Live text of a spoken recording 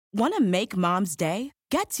Want to make Mom's day?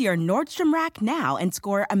 Get to your Nordstrom Rack now and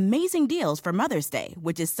score amazing deals for Mother's Day,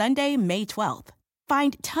 which is Sunday, May 12th.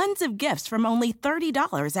 Find tons of gifts from only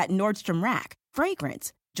 $30 at Nordstrom Rack.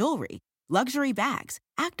 Fragrance, jewelry, luxury bags,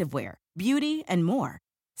 activewear, beauty, and more.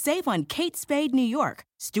 Save on Kate Spade New York,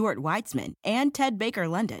 Stuart Weitzman, and Ted Baker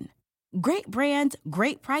London. Great brands,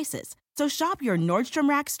 great prices. So shop your Nordstrom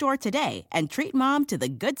Rack store today and treat Mom to the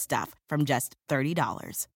good stuff from just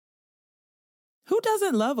 $30. Who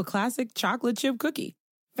doesn't love a classic chocolate chip cookie?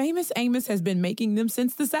 Famous Amos has been making them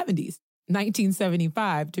since the 70s,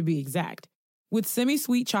 1975 to be exact. With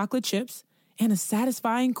semi-sweet chocolate chips and a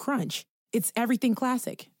satisfying crunch, it's everything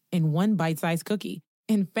classic in one bite-sized cookie,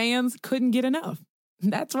 and fans couldn't get enough.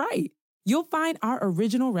 That's right. You'll find our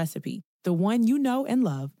original recipe, the one you know and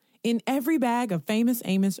love, in every bag of Famous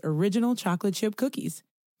Amos original chocolate chip cookies.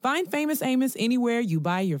 Find Famous Amos anywhere you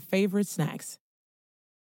buy your favorite snacks.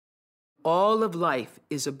 All of life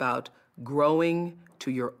is about growing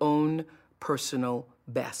to your own personal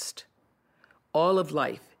best. All of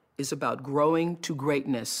life is about growing to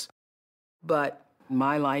greatness. But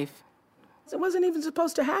my life, it wasn't even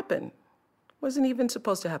supposed to happen. Wasn't even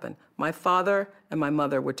supposed to happen. My father and my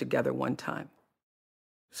mother were together one time.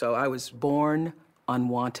 So I was born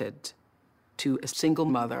unwanted to a single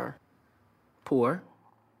mother, poor,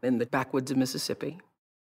 in the backwoods of Mississippi.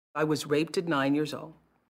 I was raped at 9 years old,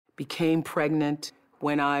 became pregnant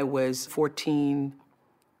when I was 14.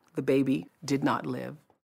 The baby did not live.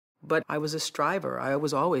 But I was a striver. I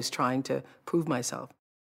was always trying to prove myself.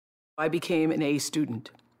 I became an A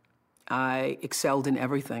student. I excelled in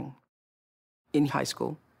everything. In high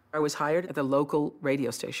school, I was hired at the local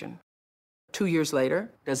radio station. 2 years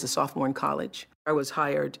later, as a sophomore in college, I was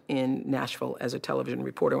hired in Nashville as a television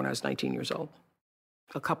reporter when I was 19 years old.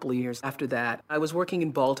 A couple of years after that, I was working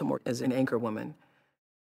in Baltimore as an anchor woman.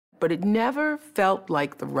 But it never felt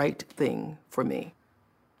like the right thing for me.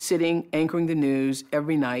 Sitting, anchoring the news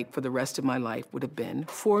every night for the rest of my life would have been,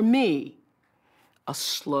 for me, a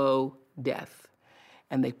slow death.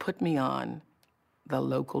 And they put me on the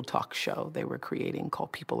local talk show they were creating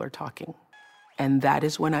called People Are Talking. And that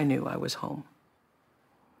is when I knew I was home.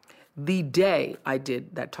 The day I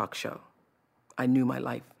did that talk show, I knew my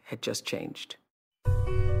life had just changed.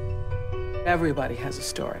 Everybody has a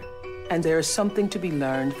story, and there is something to be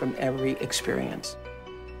learned from every experience.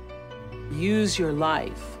 Use your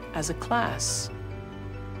life as a class.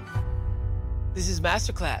 This is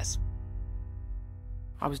Masterclass.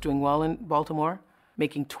 I was doing well in Baltimore,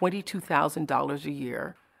 making $22,000 a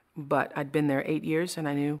year, but I'd been there 8 years and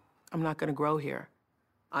I knew I'm not gonna grow here.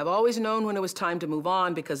 I've always known when it was time to move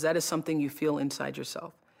on because that is something you feel inside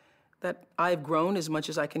yourself, that I've grown as much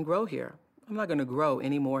as I can grow here. I'm not gonna grow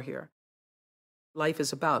anymore here. Life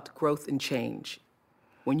is about growth and change.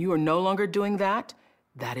 When you are no longer doing that,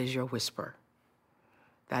 that is your whisper.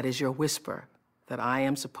 That is your whisper that I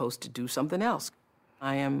am supposed to do something else.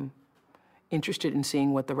 I am interested in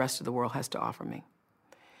seeing what the rest of the world has to offer me.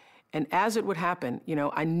 And as it would happen,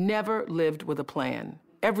 I never lived with a plan.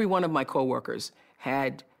 Every one of my coworkers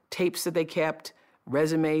had tapes that they kept,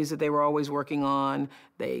 resumes that they were always working on.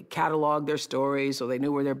 They cataloged their stories so they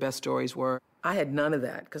knew where their best stories were. I had none of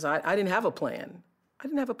that because I didn't have a plan. I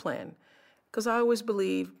didn't have a plan because I always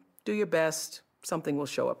believe, do your best, something will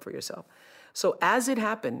show up for yourself. So as it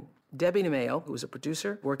happened, Debbie Nemeo, who was a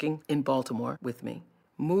producer working in Baltimore with me,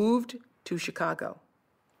 moved to Chicago.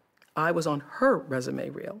 I was on her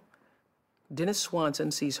resume reel. Dennis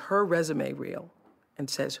Swanson sees her resume reel and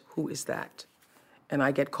says, "Who is that?" And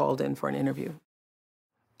I get called in for an interview.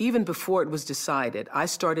 Even before it was decided, I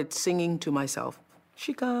started singing to myself,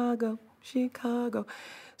 Chicago, Chicago.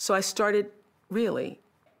 So I started really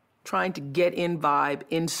trying to get in vibe,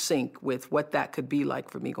 in sync with what that could be like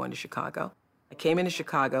for me going to Chicago. I came into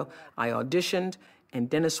Chicago, I auditioned, and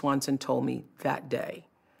Dennis Swanson told me that day,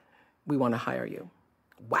 "We want to hire you."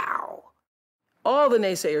 Wow. All the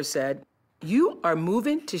naysayers said, "You are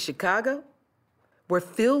moving to Chicago, where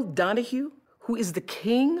Phil Donahue, who is the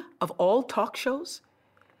king of all talk shows,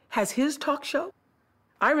 has his talk show?"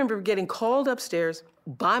 I remember getting called upstairs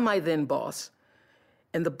by my then boss,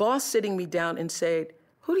 and the boss sitting me down and said,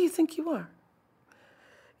 "Who do you think you are?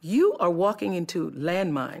 You are walking into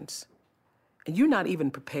landmines, and you're not even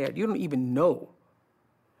prepared. You don't even know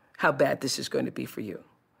how bad this is going to be for you.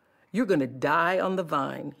 You're going to die on the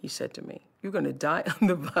vine," he said to me. "You're going to die on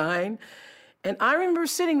the vine." And I remember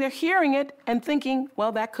sitting there hearing it and thinking,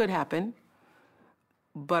 well, that could happen,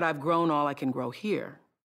 but I've grown all I can grow here.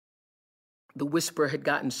 The whisper had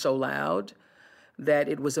gotten so loud that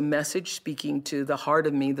it was a message speaking to the heart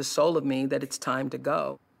of me, the soul of me, that it's time to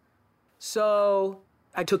go. So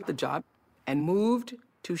I took the job and moved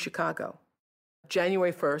to Chicago.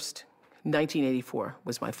 January 1st, 1984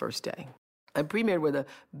 was my first day. I premiered with a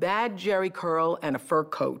bad jerry curl and a fur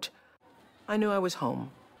coat. I knew I was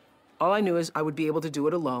home. All I knew is I would be able to do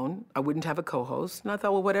it alone. I wouldn't have a co-host. And I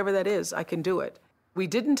thought, well, whatever that is, I can do it. We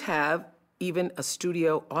didn't have even a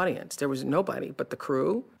studio audience. There was nobody but the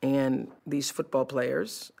crew and these football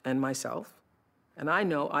players and myself. And I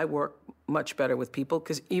know I work much better with people,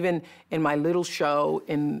 because even in my little show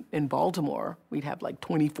in Baltimore, we'd have like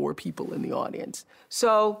 24 people in the audience.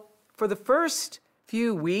 So for the first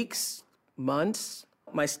few weeks, months,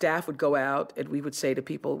 my staff would go out and we would say to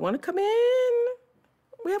people, want to come in?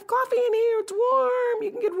 We have coffee in here, it's warm,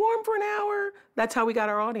 you can get warm for an hour. That's how we got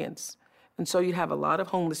our audience. And so you'd have a lot of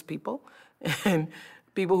homeless people and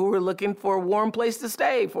people who were looking for a warm place to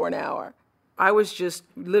stay for an hour. I was just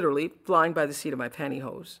literally flying by the seat of my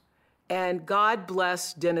pantyhose. And God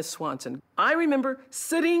bless Dennis Swanson. I remember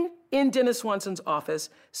sitting in Dennis Swanson's office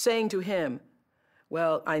saying to him,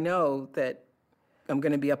 well, I know that I'm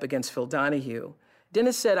going to be up against Phil Donahue.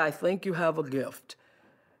 Dennis said, I think you have a gift.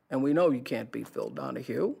 And we know you can't beat Phil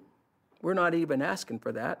Donahue. We're not even asking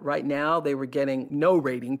for that. Right now, they were getting no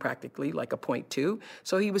rating practically, like a 0.2.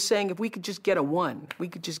 So he was saying if we could just get a 1, we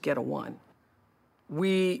could just get a 1.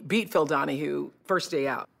 We beat Phil Donahue first day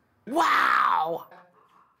out. Wow!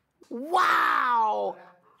 Wow!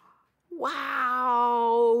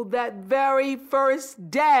 Wow! That very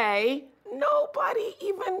first day, nobody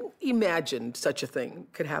even imagined such a thing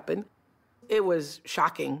could happen. It was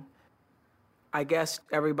shocking. I guess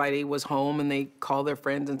everybody was home and they call their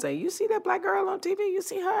friends and say, you see that black girl on TV? You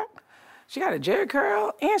see her? She got a jerry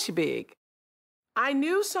curl and she big. I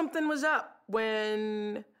knew something was up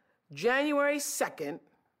when January 2nd,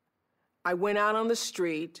 I went out on the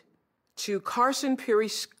street to Carson Pirie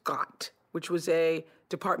Scott, which was a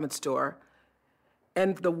department store,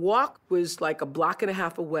 and the walk was like a block and a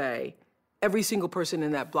half away. Every single person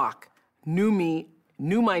in that block knew me,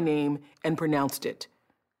 knew my name, and pronounced it.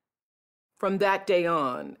 From that day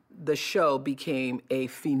on, the show became a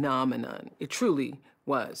phenomenon. It truly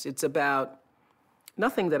was. It's about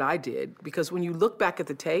nothing that I did, because when you look back at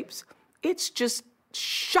the tapes, it's just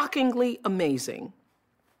shockingly amazing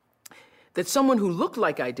that someone who looked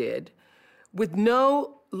like I did, with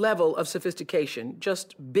no level of sophistication,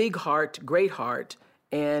 just big heart, great heart,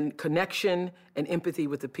 and connection and empathy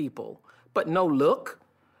with the people, but no look,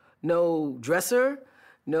 no dresser,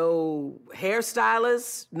 no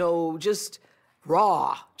hairstylist, no, just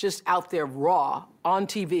raw, just out there raw on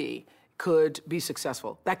TV, could be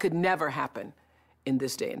successful. That could never happen in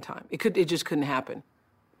this day and time. It just couldn't happen.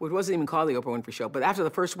 It wasn't even called the Oprah Winfrey Show, but after the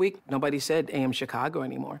first week, nobody said AM Chicago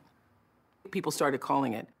anymore. People started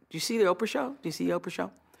calling it, do you see the Oprah Show? Do you see the Oprah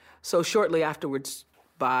Show? So shortly afterwards,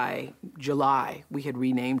 by July, we had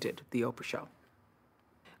renamed it the Oprah Show.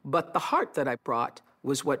 But the heart that I brought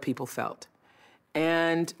was what people felt,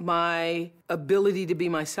 and my ability to be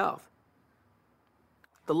myself.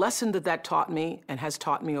 The lesson that taught me and has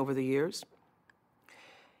taught me over the years,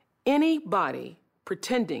 anybody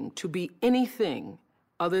pretending to be anything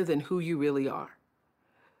other than who you really are,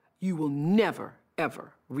 you will never,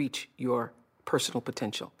 ever reach your personal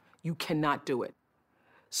potential. You cannot do it.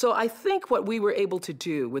 So I think what we were able to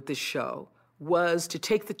do with this show was to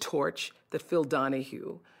take the torch that Phil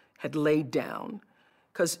Donahue had laid down,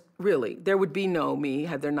 because really, there would be no me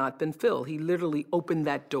had there not been Phil. He literally opened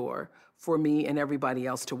that door for me and everybody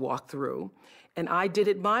else to walk through. And I did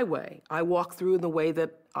it my way. I walked through in the way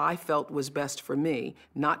that I felt was best for me,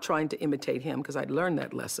 not trying to imitate him, because I'd learned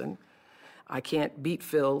that lesson. I can't beat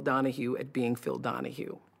Phil Donahue at being Phil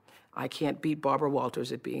Donahue. I can't beat Barbara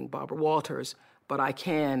Walters at being Barbara Walters, but I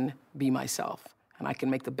can be myself, and I can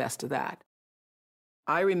make the best of that.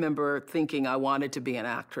 I remember thinking I wanted to be an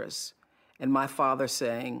actress, and my father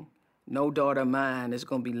saying, no daughter of mine is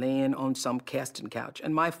going to be laying on some casting couch.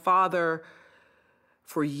 And my father,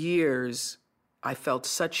 for years, I felt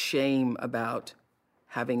such shame about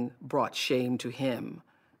having brought shame to him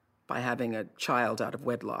by having a child out of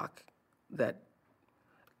wedlock that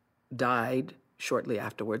died shortly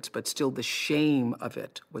afterwards, but still the shame of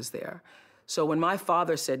it was there. So when my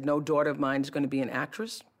father said, no daughter of mine is going to be an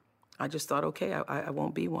actress, I just thought, okay, I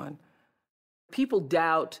won't be one. People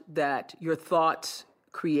doubt that your thoughts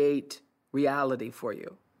create reality for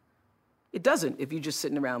you. It doesn't if you're just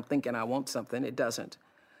sitting around thinking, I want something, it doesn't.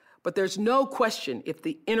 But there's no question if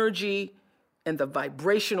the energy and the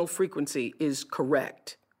vibrational frequency is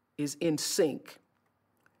correct, is in sync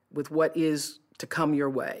with what is to come your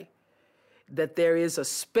way, that there is a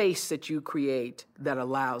space that you create that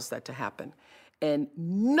allows that to happen. And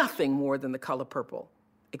nothing more than The Color Purple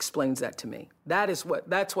explains that to me. That's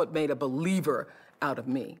what made a believer out of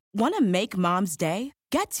me. Want to make Mom's day?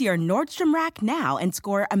 Get to your Nordstrom Rack now and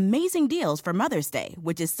score amazing deals for Mother's Day,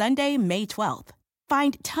 which is Sunday, May 12th.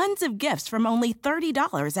 Find tons of gifts from only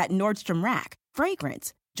 $30 at Nordstrom Rack.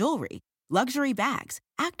 Fragrance, jewelry, luxury bags,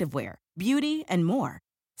 activewear, beauty, and more.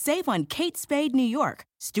 Save on Kate Spade New York,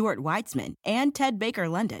 Stuart Weitzman, and Ted Baker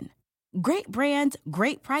London. Great brands,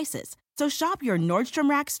 great prices. So shop your Nordstrom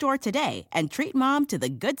Rack store today and treat Mom to the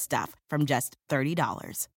good stuff from just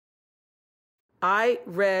 $30. I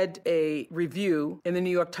read a review in the New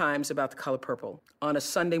York Times about The Color Purple on a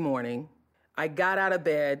Sunday morning. I got out of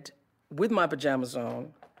bed with my pajamas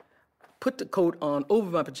on, put the coat on over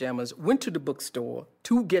my pajamas, went to the bookstore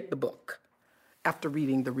to get the book after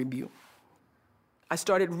reading the review. I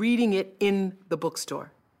started reading it in the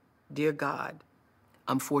bookstore. Dear God,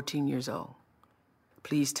 I'm 14 years old.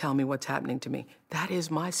 Please tell me what's happening to me. That is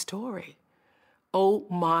my story. Oh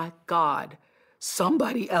my God,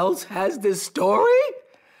 somebody else has this story?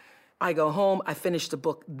 I go home, I finish the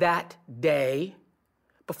book that day.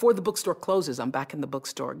 Before the bookstore closes, I'm back in the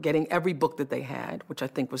bookstore getting every book that they had, which I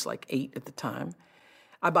think was like 8 at the time.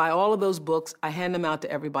 I buy all of those books, I hand them out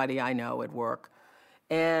to everybody I know at work,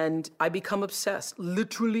 and I become obsessed,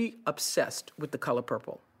 literally obsessed with The Color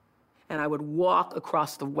Purple. And I would walk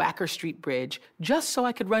across the Wacker Street Bridge just so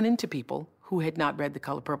I could run into people who had not read The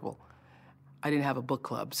Color Purple. I didn't have a book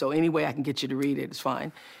club, so any way I can get you to read it is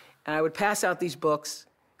fine. And I would pass out these books.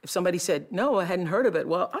 If somebody said, no, I hadn't heard of it,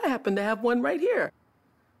 well, I happen to have one right here.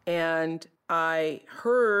 And I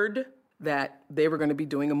heard that they were going to be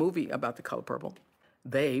doing a movie about The Color Purple.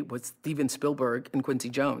 They was Steven Spielberg and Quincy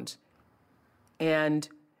Jones. And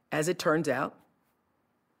as it turns out,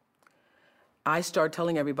 I start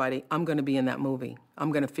telling everybody, I'm going to be in that movie.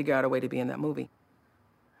 I'm going to figure out a way to be in that movie.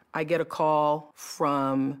 I get a call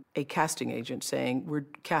from a casting agent saying, we're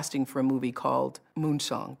casting for a movie called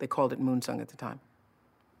Moonsong. They called it Moonsong at the time.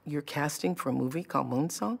 You're casting for a movie called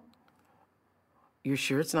Moonsong? You're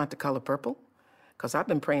sure it's not The Color Purple? Because I've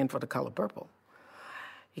been praying for The Color Purple.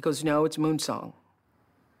 He goes, no, it's Moonsong.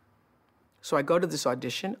 So I go to this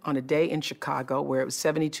audition on a day in Chicago where it was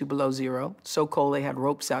 72 below zero. So cold they had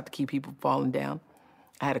ropes out to keep people from falling down.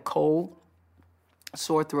 I had a cold,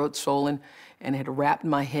 sore throat, swollen, and it had wrapped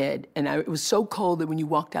my head. And it was so cold that when you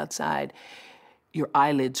walked outside, your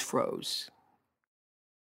eyelids froze.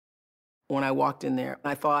 When I walked in there,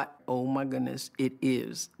 I thought, oh my goodness, it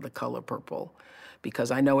is The Color Purple. Because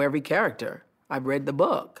I know every character. I've read the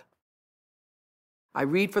book. I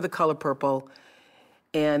read for The Color Purple,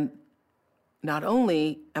 and not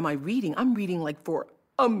only am I reading, I'm reading like for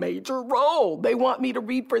a major role. They want me to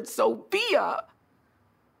read for Sophia.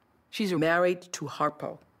 She's married to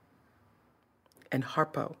Harpo. And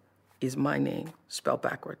Harpo is my name, spelled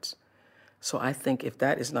backwards. So I think if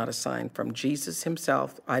that is not a sign from Jesus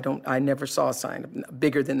himself, I never saw a sign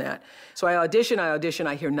bigger than that. So I audition,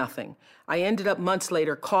 I hear nothing. I ended up months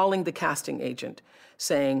later calling the casting agent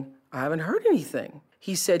saying, I haven't heard anything.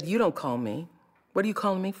 He said, you don't call me. What are you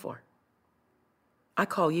calling me for? I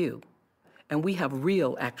call you, and we have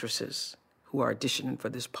real actresses who are auditioning for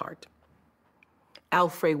this part.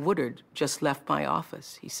 Alfre Woodard just left my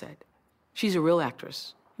office, he said. She's a real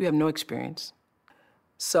actress. You have no experience.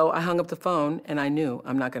 So I hung up the phone, and I knew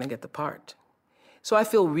I'm not going to get the part. So I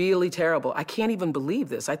feel really terrible. I can't even believe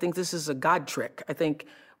this. I think this is a God trick. I think,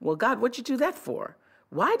 well, God, what'd you do that for?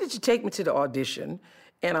 Why did you take me to the audition,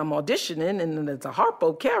 and I'm auditioning, and it's a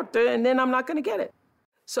Harpo character, and then I'm not going to get it?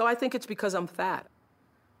 So I think it's because I'm fat.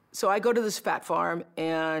 So I go to this fat farm,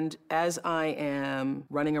 and as I am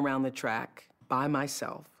running around the track by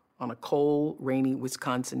myself on a cold, rainy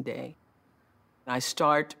Wisconsin day, I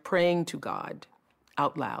start praying to God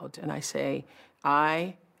out loud, and I say,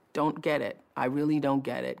 I don't get it. I really don't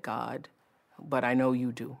get it, God, but I know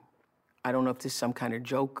you do. I don't know if this is some kind of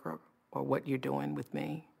joke or what you're doing with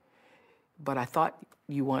me, but I thought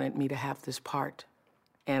you wanted me to have this part.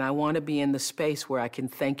 And I want to be in the space where I can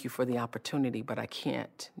thank you for the opportunity, but I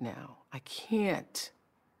can't now. I can't.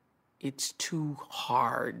 It's too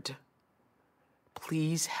hard.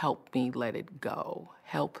 Please help me let it go.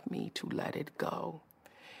 Help me to let it go.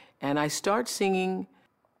 And I start singing,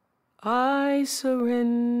 I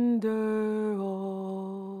surrender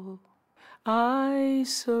all. I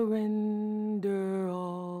surrender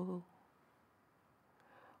all.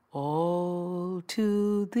 All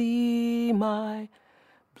to thee, my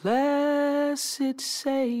blessed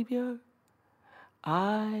Savior,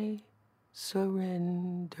 I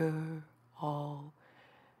surrender all.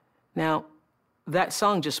 Now, that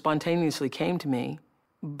song just spontaneously came to me,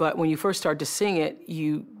 but when you first start to sing it,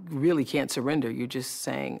 you really can't surrender. You're just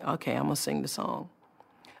saying, okay, I'm gonna sing the song.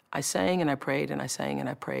 I sang and I prayed and I sang and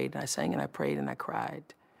I prayed and I sang and I prayed and I cried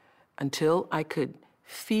until I could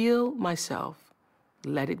feel myself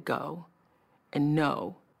let it go and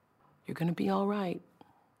know you're going to be all right.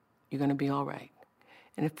 You're going to be all right.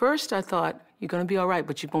 And at first I thought, you're going to be all right,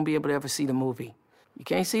 but you won't be able to ever see the movie. You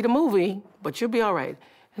can't see the movie, but you'll be all right.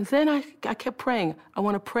 And then I kept praying. I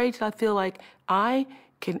want to pray till I feel like I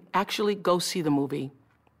can actually go see the movie.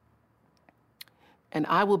 And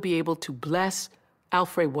I will be able to bless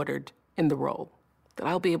Alfre Woodard in the role. That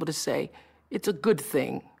I'll be able to say, it's a good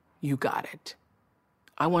thing you got it.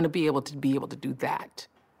 I want to be able to do that.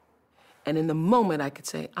 And in the moment I could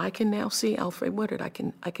say, I can now see Alfre Woodard. I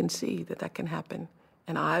can see that can happen.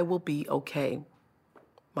 And I will be okay.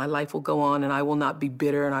 My life will go on, and I will not be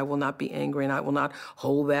bitter, and I will not be angry, and I will not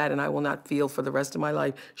hold that, and I will not feel for the rest of my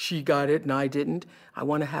life, she got it and I didn't. I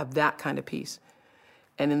want to have that kind of peace.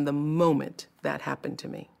 And in the moment that happened to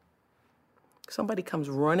me, somebody comes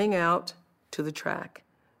running out to the track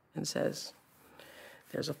and says,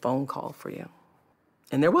 there's a phone call for you.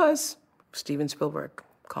 And there was Steven Spielberg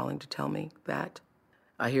calling to tell me that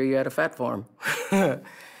I hear you at a Fat Farm.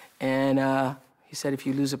 And he said, if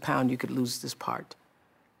you lose a pound, you could lose this part.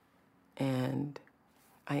 And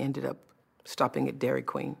I ended up stopping at Dairy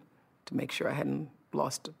Queen to make sure I hadn't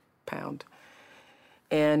lost a pound.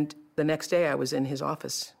 And the next day I was in his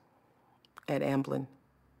office at Amblin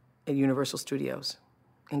at Universal Studios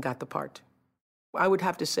and got the part. I would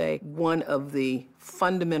have to say one of the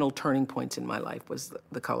fundamental turning points in my life was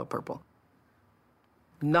The Color Purple.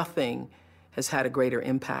 Nothing has had a greater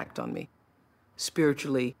impact on me,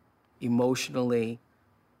 spiritually, emotionally,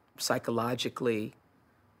 psychologically,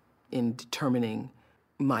 in determining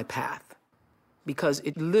my path, because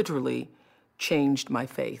it literally changed my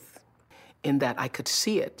faith in that I could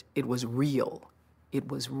see it. It was real. It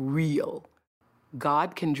was real.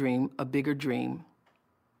 God can dream a bigger dream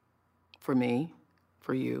for me,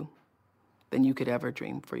 for you, than you could ever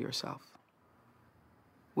dream for yourself.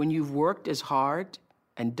 When you've worked as hard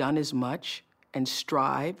and done as much and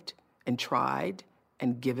strived and tried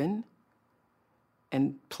and given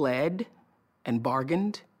and pled and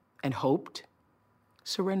bargained and hoped,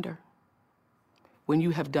 surrender. When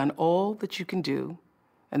you have done all that you can do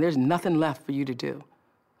and there's nothing left for you to do,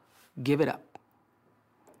 give it up.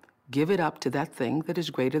 Give it up to that thing that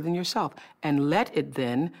is greater than yourself and let it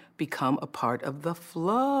then become a part of the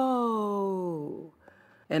flow.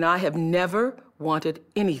 And I have never wanted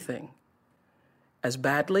anything as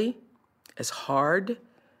badly, as hard,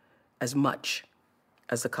 as much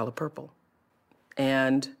as The Color Purple.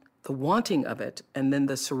 And the wanting of it and then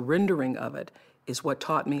the surrendering of it is what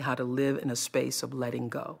taught me how to live in a space of letting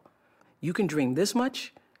go. You can dream this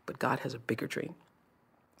much, but God has a bigger dream.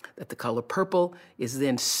 That The Color Purple is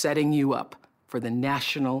then setting you up for the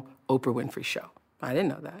national Oprah Winfrey Show. I didn't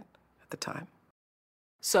know that at the time.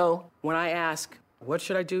 So when I ask, what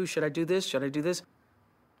should I do? Should I do this? Should I do this?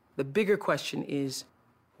 The bigger question is,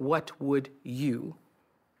 what would you,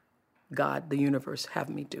 God, the universe, have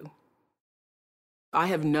me do? I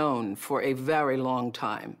have known for a very long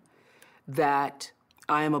time that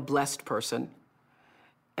I am a blessed person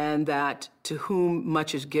and that to whom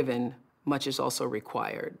much is given, much is also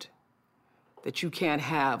required. That you can't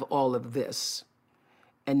have all of this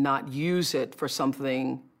and not use it for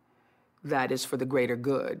something that is for the greater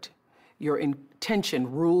good. Your intention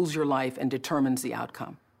rules your life and determines the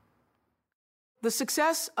outcome. The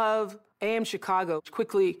success of AM Chicago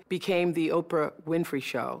quickly became the Oprah Winfrey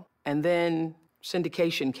Show, and then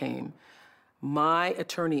syndication came. My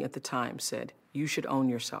attorney at the time said, you should own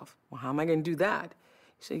yourself. Well, how am I going to do that?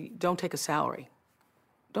 He said, don't take a salary.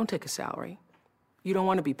 Don't take a salary. You don't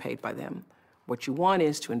want to be paid by them. What you want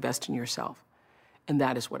is to invest in yourself. And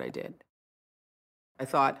that is what I did. I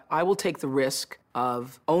thought, I will take the risk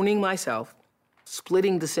of owning myself,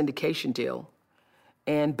 splitting the syndication deal,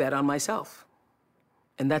 and bet on myself.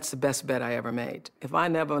 And that's the best bet I ever made. If I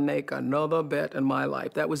never make another bet in my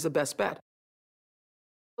life, that was the best bet.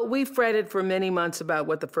 We fretted for many months about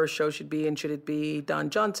what the first show should be, and should it be Don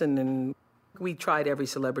Johnson? And we tried every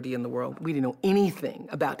celebrity in the world. We didn't know anything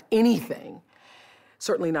about anything,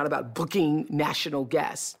 certainly not about booking national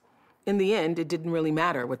guests. In the end, it didn't really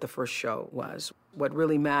matter what the first show was. What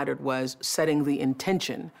really mattered was setting the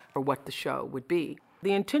intention for what the show would be.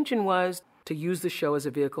 The intention was to use the show as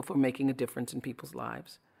a vehicle for making a difference in people's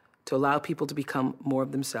lives, to allow people to become more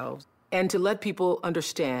of themselves, and to let people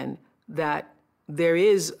understand that there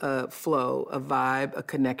is a flow, a vibe, a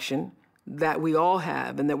connection that we all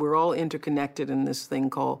have, and that we're all interconnected in this thing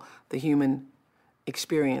called the human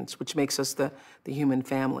experience, which makes us the human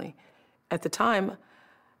family. At the time,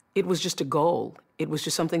 It was just a goal. It was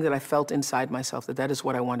just something that I felt inside myself, that is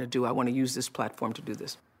what I want to do. I want to use this platform to do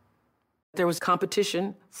this. There was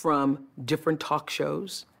competition from different talk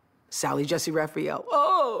shows. Sally Jessy Raphael.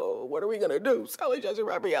 Oh, what are we going to do? Sally Jessy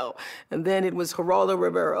Raphael. And then it was Geraldo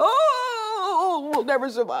Rivera. Oh, we'll never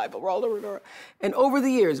survive. Geraldo Rivera. And over the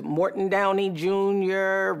years, Morton Downey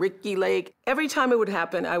Jr., Ricky Lake. Every time it would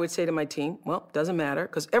happen, I would say to my team, well, doesn't matter,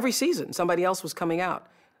 because every season somebody else was coming out.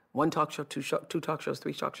 One talk show, two talk shows,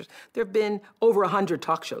 three talk shows. There have been over 100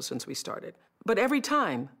 talk shows since we started. But every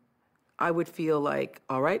time, I would feel like,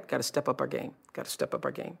 all right, got to step up our game. Got to step up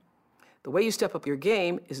our game. The way you step up your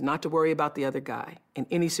game is not to worry about the other guy in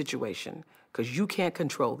any situation, because you can't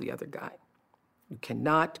control the other guy. You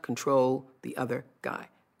cannot control the other guy.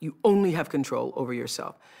 You only have control over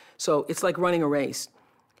yourself. So it's like running a race.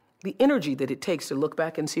 The energy that it takes to look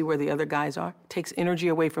back and see where the other guys are takes energy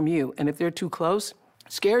away from you. And if they're too close,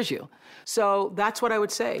 it scares you. So that's what I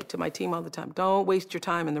would say to my team all the time. Don't waste your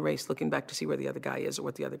time in the race looking back to see where the other guy is or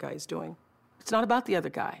what the other guy is doing. It's not about the other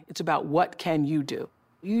guy. It's about what can you do.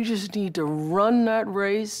 You just need to run that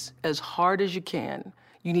race as hard as you can.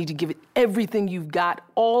 You need to give it everything you've got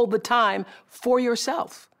all the time for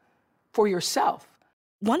yourself. For yourself.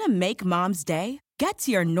 Want to make Mom's Day? Get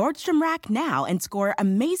to your Nordstrom Rack now and score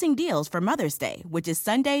amazing deals for Mother's Day, which is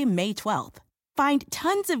Sunday, May 12th. Find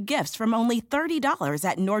tons of gifts from only $30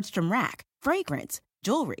 at Nordstrom Rack. Fragrance,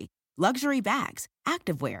 jewelry, luxury bags,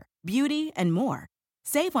 activewear, beauty, and more.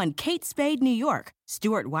 Save on Kate Spade New York,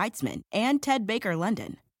 Stuart Weitzman, and Ted Baker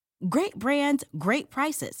London. Great brands, great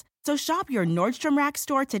prices. So shop your Nordstrom Rack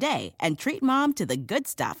store today and treat Mom to the good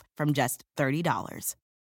stuff from just $30.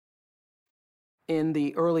 In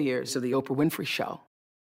the early years of the Oprah Winfrey Show,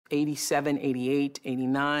 87, 88,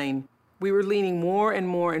 89, we were leaning more and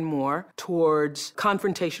more and more towards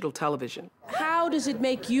confrontational television. How does it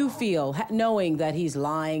make you feel knowing that he's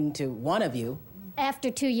lying to one of you?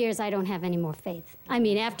 After 2 years, I don't have any more faith. I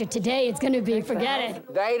mean, after today, it's going to be, forget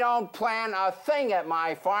it. They don't plan a thing at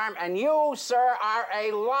my farm, and you, sir, are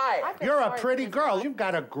a liar. You're a pretty girl. You've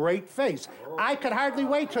got a great face. I could hardly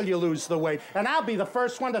wait till you lose the weight, and I'll be the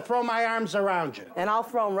first one to throw my arms around you. And I'll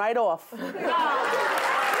throw them right off.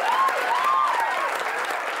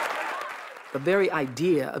 The very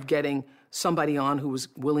idea of getting somebody on who was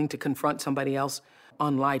willing to confront somebody else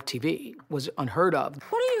on live TV was unheard of.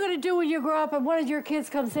 What are you going to do when you grow up and one of your kids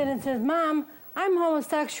comes in and says, Mom, I'm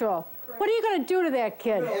homosexual? What are you going to do to that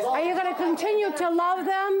kid? Are you going to continue to love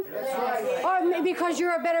them? Or because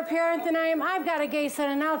you're a better parent than I am? I've got a gay son,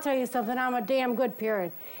 and I'll tell you something, I'm a damn good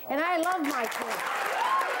parent. And I love my kids.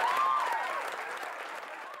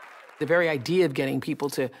 The very idea of getting people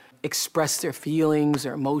to express their feelings,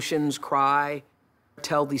 their emotions, cry,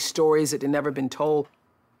 tell these stories that had never been told,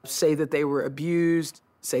 say that they were abused,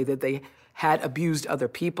 say that they had abused other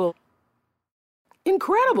people.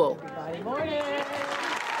 Incredible.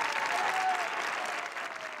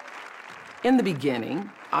 In the beginning,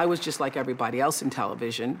 I was just like everybody else in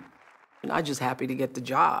television, and I was just happy to get the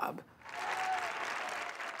job.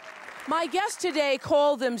 My guests today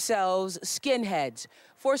call themselves skinheads.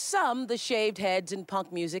 For some, the shaved heads in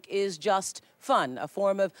punk music is just fun, a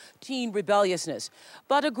form of teen rebelliousness.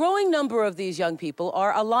 But a growing number of these young people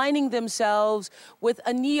are aligning themselves with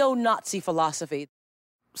a neo-Nazi philosophy.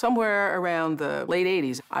 Somewhere around the late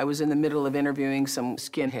 80s, I was in the middle of interviewing some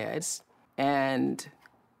skinheads, and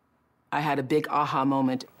I had a big aha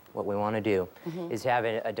moment. What we want to do is have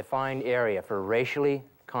a defined area for racially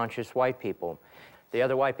conscious white people. The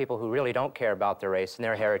other white people who really don't care about their race and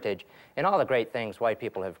their heritage and all the great things white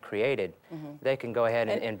people have created, they can go ahead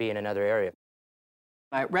and be in another area.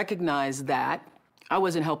 I recognized that I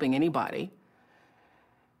wasn't helping anybody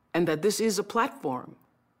and that this is a platform.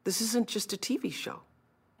 This isn't just a TV show.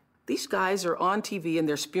 These guys are on TV and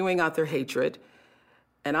they're spewing out their hatred,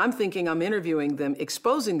 and I'm thinking I'm interviewing them,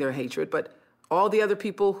 exposing their hatred, but all the other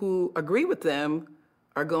people who agree with them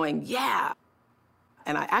are going, yeah.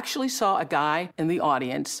 And I actually saw a guy in the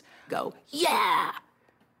audience go, yeah,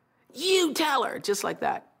 you tell her, just like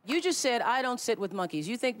that. You just said, I don't sit with monkeys.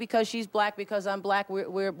 You think because she's black, because I'm black,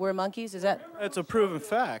 we're monkeys? Is that? That's a proven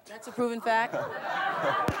fact. That's a proven fact?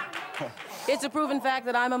 It's a proven fact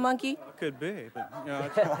that I'm a monkey? Could be, but, you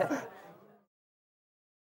know.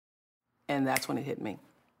 And that's when it hit me.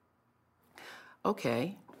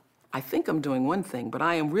 Okay, I think I'm doing one thing, but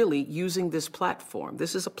I am really using this platform.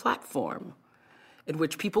 This is a platform in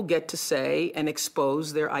which people get to say and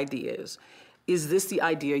expose their ideas. Is this the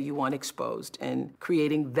idea you want exposed, and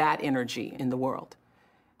creating that energy in the world?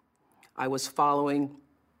 I was following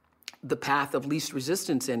the path of least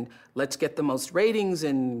resistance and let's get the most ratings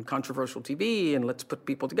in controversial TV and let's put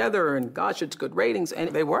people together and gosh, it's good ratings. And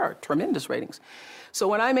they were tremendous ratings. So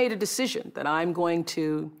when I made a decision that I'm going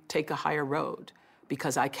to take a higher road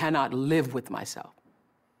because I cannot live with myself,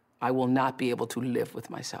 I will not be able to live with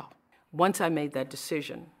myself. Once I made that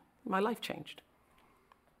decision, my life changed.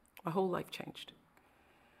 My whole life changed.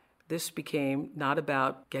 This became not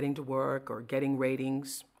about getting to work or getting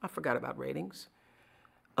ratings. I forgot about ratings.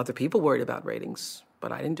 Other people worried about ratings,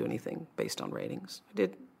 but I didn't do anything based on ratings. I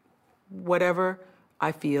did whatever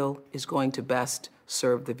I feel is going to best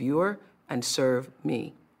serve the viewer and serve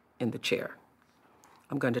me in the chair.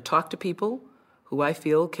 I'm going to talk to people who I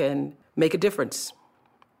feel can make a difference.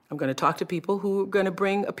 I'm going to talk to people who are going to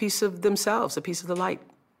bring a piece of themselves, a piece of the light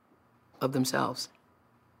of themselves.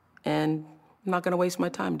 And I'm not going to waste my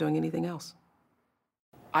time doing anything else.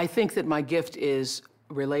 I think that my gift is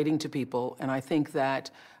relating to people, and I think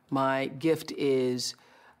that my gift is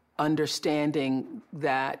understanding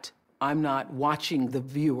that I'm not watching the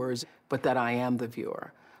viewers, but that I am the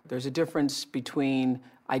viewer. There's a difference between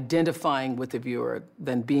identifying with the viewer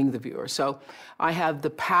than being the viewer. So I have the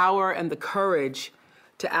power and the courage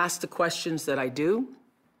to ask the questions that I do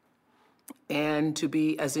and to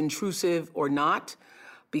be as intrusive or not,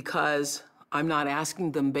 because I'm not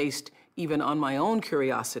asking them based even on my own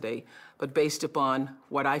curiosity, but based upon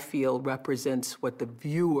what I feel represents what the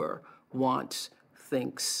viewer wants,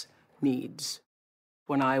 thinks, needs.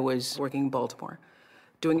 When I was working in Baltimore,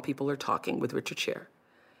 doing People Are Talking with Richard Scher,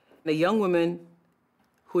 a young woman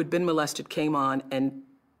who had been molested came on and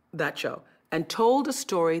that show and told a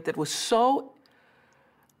story that was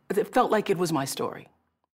it felt like it was my story.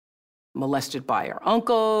 Molested by her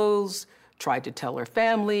uncles, tried to tell her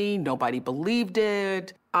family, nobody believed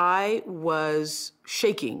it. I was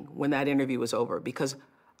shaking when that interview was over because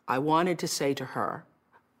I wanted to say to her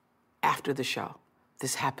after the show,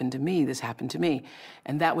 this happened to me, this happened to me.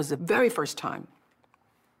 And that was the very first time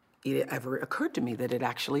it ever occurred to me that it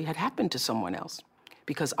actually had happened to someone else.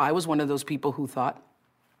 Because I was one of those people who thought,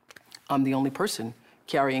 I'm the only person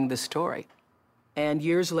carrying this story. And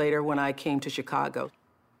years later, when I came to Chicago,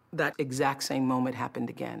 that exact same moment happened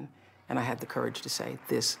again. And I had the courage to say,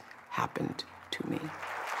 this happened to me.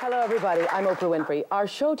 Hello, everybody. I'm Oprah Winfrey. Our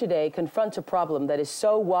show today confronts a problem that is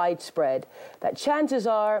so widespread that chances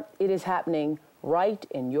are it is happening right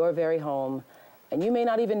in your very home, and you may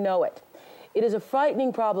not even know it. It is a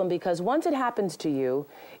frightening problem because once it happens to you,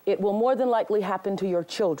 it will more than likely happen to your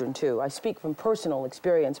children, too. I speak from personal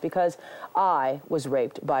experience because I was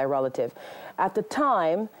raped by a relative. At the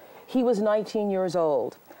time, he was 19 years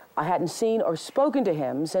old. I hadn't seen or spoken to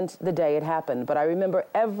him since the day it happened, but I remember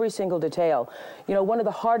every single detail. You know, one of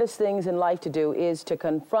the hardest things in life to do is to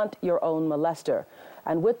confront your own molester.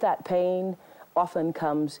 And with that pain often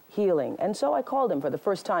comes healing. And so I called him for the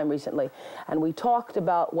first time recently, and we talked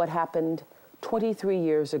about what happened 23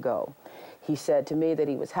 years ago. He said to me that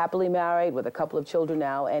he was happily married with a couple of children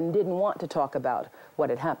now and didn't want to talk about what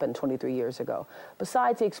had happened 23 years ago.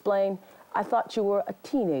 Besides, he explained, I thought you were a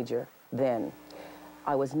teenager then.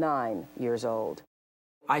 I was 9 years old.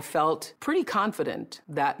 I felt pretty confident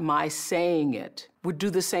that my saying it would do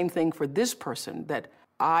the same thing for this person that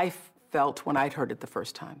I felt when I'd heard it the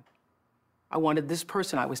first time. I wanted this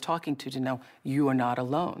person I was talking to know you are not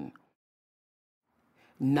alone.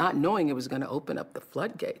 Not knowing it was going to open up the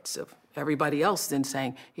floodgates of everybody else then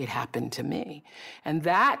saying, it happened to me. And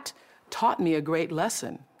that taught me a great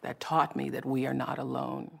lesson. That taught me that we are not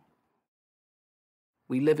alone.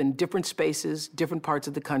 We live in different spaces, different parts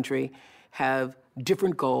of the country, have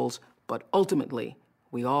different goals, but ultimately,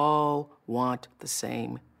 we all want the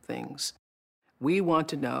same things. We want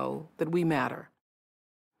to know that we matter.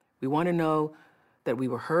 We want to know that we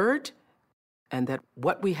were heard and that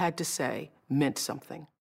what we had to say meant something.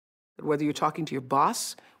 Whether you're talking to your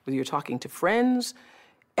boss, whether you're talking to friends,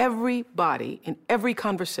 everybody in every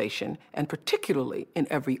conversation, and particularly in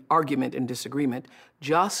every argument and disagreement,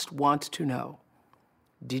 just wants to know,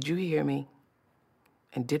 did you hear me?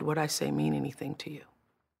 And did what I say mean anything to you?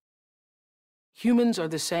 Humans are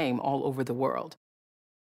the same all over the world.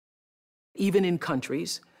 Even in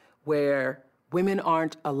countries where women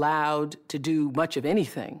aren't allowed to do much of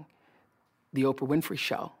anything, the Oprah Winfrey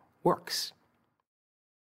Show works.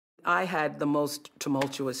 I had the most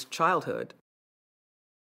tumultuous childhood,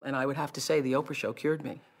 and I would have to say the Oprah Show cured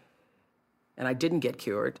me. And I didn't get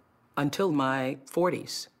cured until my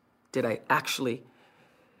 40s did I actually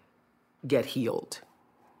get healed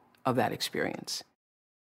of that experience.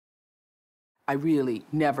 I really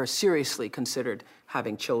never seriously considered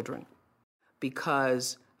having children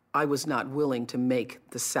because I was not willing to make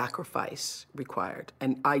the sacrifice required.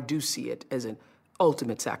 And I do see it as an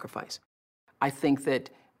ultimate sacrifice. I think that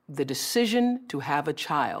the decision to have a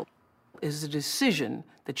child is a decision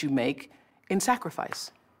that you make in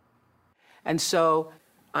sacrifice. And so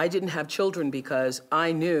I didn't have children because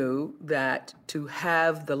I knew that to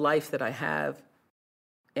have the life that I have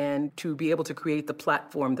and to be able to create the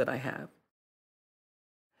platform that I have,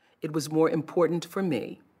 it was more important for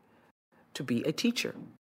me to be a teacher.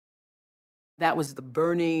 That was the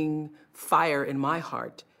burning fire in my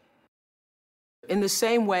heart. In the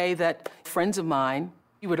same way that friends of mine,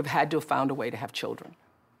 you would have had to have found a way to have children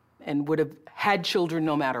and would have had children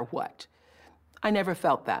no matter what. I never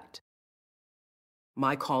felt that.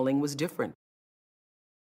 My calling was different.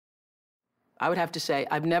 I would have to say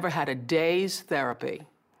I've never had a day's therapy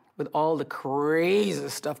with all the crazy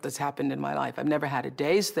stuff that's happened in my life. I've never had a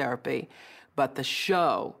day's therapy, but the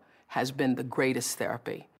show has been the greatest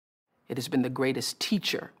therapy. It has been the greatest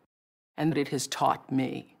teacher, and it has taught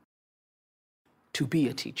me to be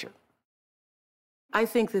a teacher. I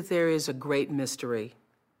think that there is a great mystery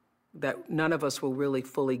that none of us will really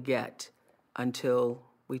fully get until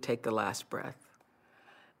we take the last breath.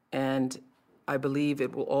 And I believe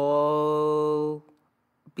it will all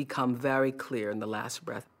become very clear in the last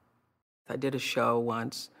breath. I did a show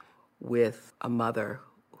once with a mother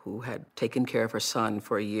who had taken care of her son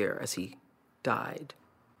for a year as he died.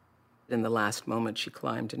 In the last moment, she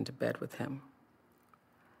climbed into bed with him.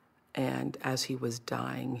 And as he was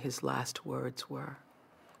dying, his last words were,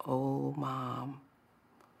 "Oh, Mom,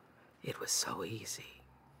 it was so easy."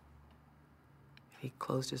 He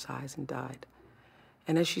closed his eyes and died.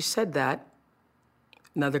 And as she said that,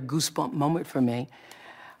 another goosebump moment for me,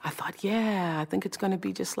 I thought, yeah, I think it's going to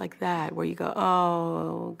be just like that, where you go,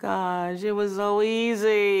 oh, gosh, it was so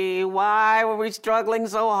easy. Why were we struggling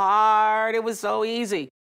so hard? It was so easy.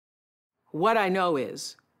 What I know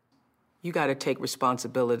is you got to take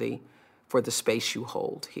responsibility for the space you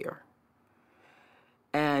hold here.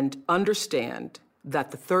 And understand that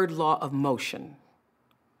the third law of motion,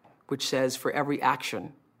 which says for every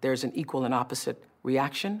action, there's an equal and opposite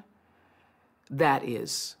reaction, that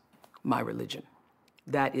is my religion.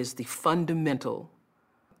 That is the fundamental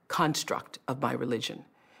construct of my religion.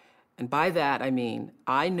 And by that, I mean,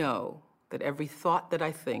 I know that every thought that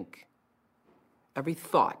I think, every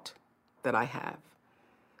thought that I have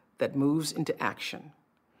that moves into action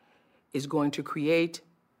is going to create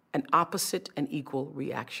an opposite and equal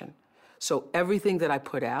reaction. So everything that I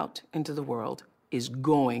put out into the world is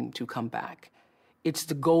going to come back. It's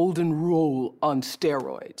the golden rule on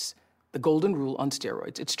steroids. The golden rule on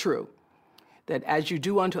steroids. It's true that as you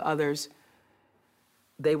do unto others,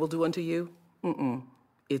 they will do unto you.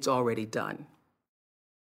 It's already done.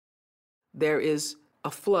 There is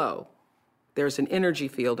a flow. There's an energy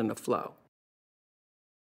field and a flow.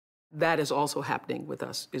 That is also happening with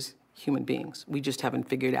us as human beings. We just haven't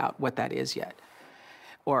figured out what that is yet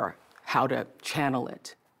or how to channel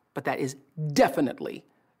it. But that is definitely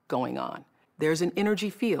going on. There's an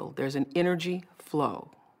energy field. There's an energy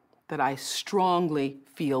flow that I strongly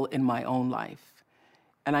feel in my own life.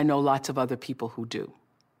 And I know lots of other people who do.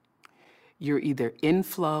 You're either in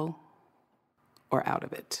flow or out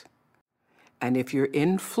of it. And if you're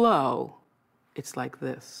in flow, it's like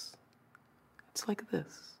this. It's like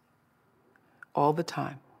this. All the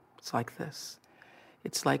time, it's like this.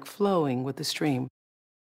 It's like flowing with the stream.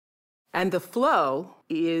 And the flow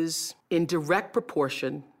is in direct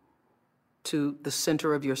proportion to the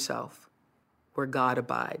center of yourself, where God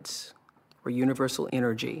abides, where universal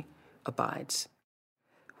energy abides,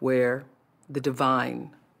 where the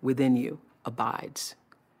divine within you abides.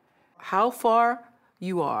 How far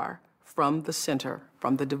you are from the center,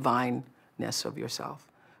 from the divineness of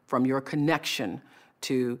yourself, from your connection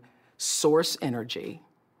to source energy,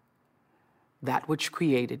 that which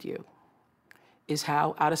created you, is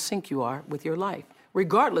how out of sync you are with your life,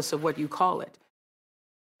 regardless of what you call it.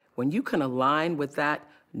 When you can align with that,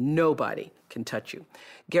 nobody can touch you.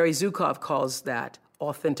 Gary Zukav calls that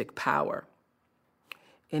authentic power.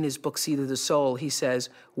 In his book, Seed of the Soul, he says,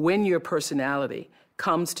 when your personality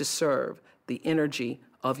comes to serve the energy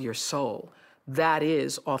of your soul, that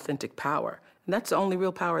is authentic power. And that's the only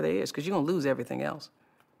real power there is, because you're going to lose everything else.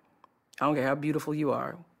 I don't care how beautiful you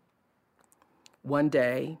are. One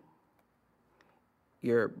day,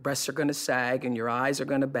 your breasts are going to sag and your eyes are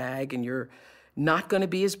going to bag and you're not going to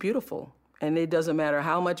be as beautiful. And it doesn't matter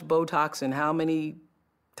how much Botox and how many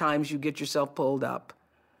times you get yourself pulled up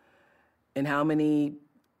and how many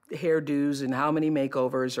hairdos and how many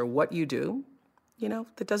makeovers or what you do,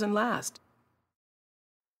 that doesn't last.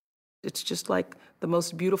 It's just like the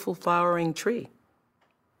most beautiful flowering tree.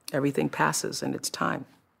 Everything passes in its time.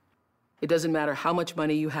 It doesn't matter how much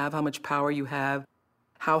money you have, how much power you have,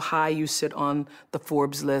 how high you sit on the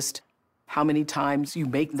Forbes list, how many times you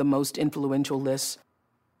make the most influential lists.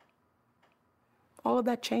 All of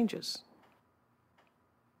that changes.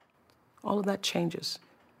 All of that changes.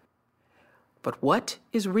 But what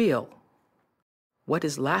is real, what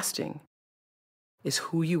is lasting, is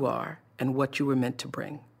who you are and what you were meant to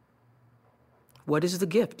bring. What is the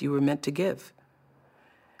gift you were meant to give?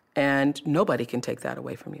 And nobody can take that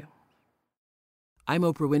away from you. I'm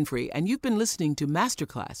Oprah Winfrey, and you've been listening to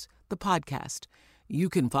Masterclass, the podcast. You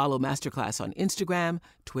can follow Masterclass on Instagram,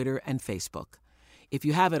 Twitter, and Facebook. If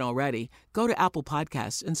you haven't already, go to Apple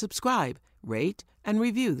Podcasts and subscribe, rate, and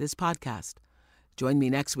review this podcast. Join me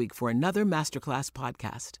next week for another Masterclass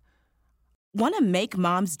podcast. Want to make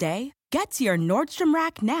Mom's Day? Get to your Nordstrom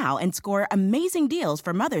Rack now and score amazing deals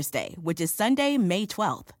for Mother's Day, which is Sunday, May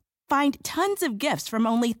 12th. Find tons of gifts from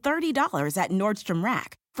only $30 at Nordstrom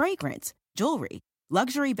Rack. Fragrance, jewelry,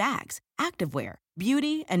 luxury bags, activewear,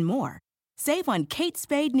 beauty, and more. Save on Kate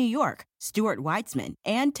Spade New York, Stuart Weitzman,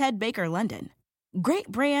 and Ted Baker London. Great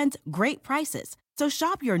brands, great prices. So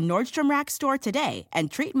shop your Nordstrom Rack store today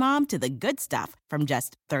and treat Mom to the good stuff from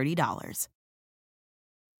just $30.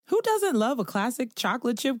 Who doesn't love a classic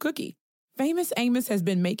chocolate chip cookie? Famous Amos has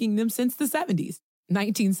been making them since the 70s,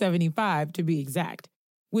 1975 to be exact.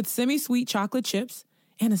 With semi-sweet chocolate chips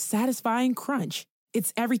and a satisfying crunch,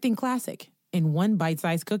 it's everything classic in one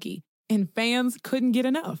bite-sized cookie, and fans couldn't get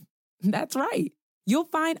enough. That's right. You'll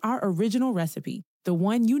find our original recipe, the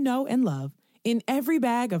one you know and love, in every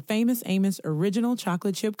bag of Famous Amos original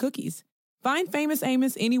chocolate chip cookies. Find Famous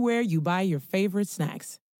Amos anywhere you buy your favorite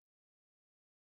snacks.